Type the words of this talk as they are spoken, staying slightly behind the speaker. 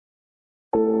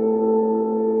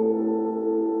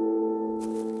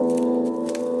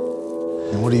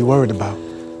What are you worried about?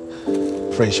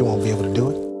 Afraid she won't be able to do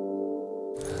it?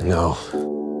 No.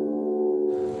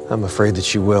 I'm afraid that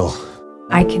she will.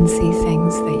 I can see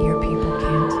things that your people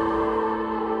can't.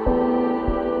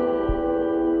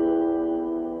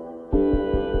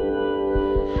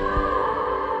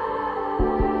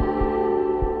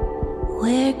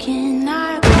 Where can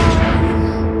I go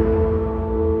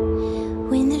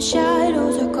when the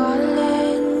shadows are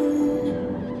calling?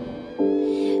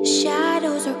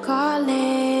 Shadows are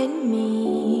calling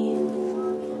me.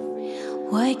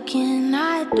 What can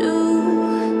I do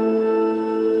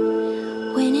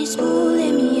when it's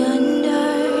pulling me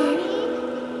under?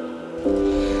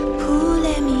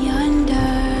 Pulling me underneath.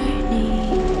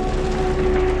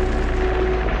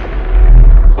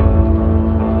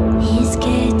 It's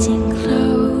getting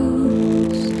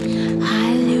close.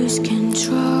 I lose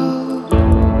control.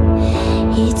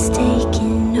 It's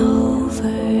taking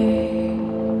over.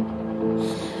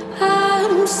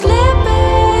 I'm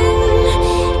slipping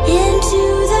into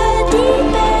the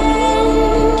deep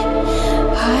end.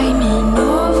 I'm in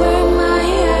over my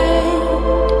head.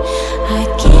 I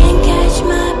can't catch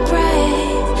my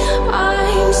breath.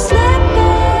 I'm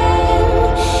slipping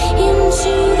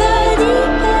into the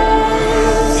deep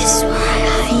end. This is why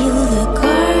I feel the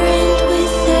current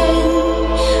within.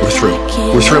 We're through.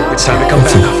 We're through. It's time to come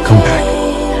back. Enough. Come back.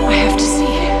 I have to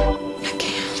see it. I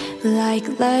can't. Like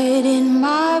lead in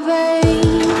my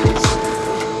veins.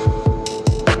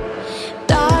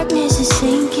 Darkness is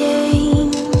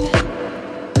sinking.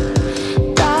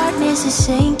 Darkness is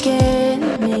sinking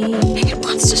me. It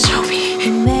wants to show me.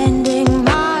 Mending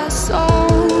my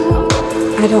soul.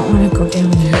 I don't want to go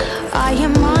down there. I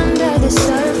am under the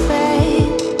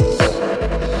surface,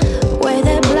 where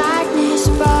the blackness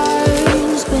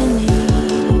burns beneath.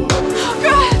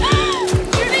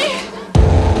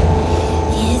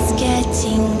 It's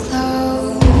getting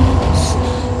close.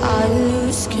 I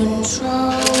lose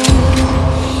control.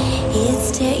 It's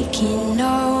taking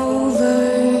over.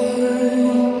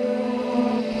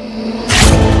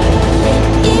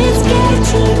 It's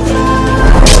getting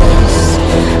close.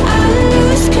 I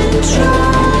lose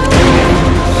control.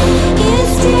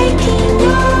 It's taking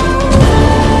over.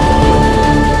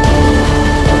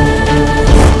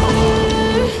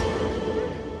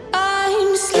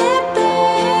 I'm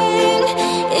slipping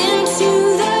into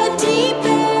the deep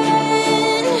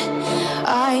end.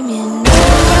 I'm in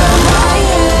over my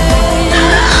head,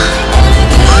 and I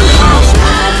can't catch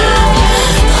my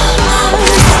breath. I'm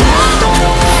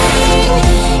slipping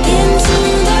into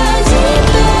the deep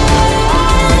end.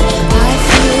 I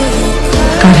feel the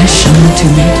God has shown it to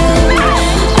me.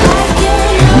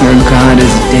 Your God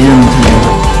has damned you.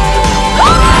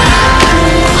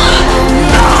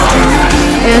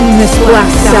 End this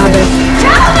black Sabbath.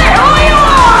 Tell me who you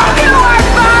are! You are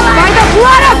fallen! By the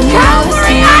blood of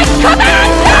Calvary, I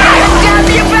command you! Damn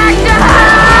you back to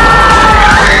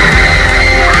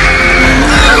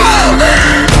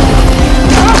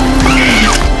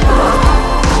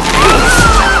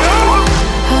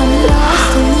I'm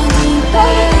lost in the deep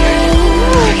end.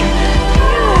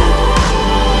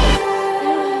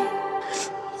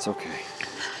 It's okay.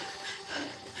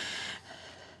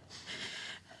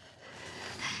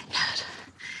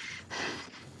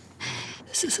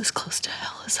 This is as close to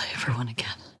hell as I ever want to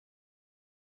get.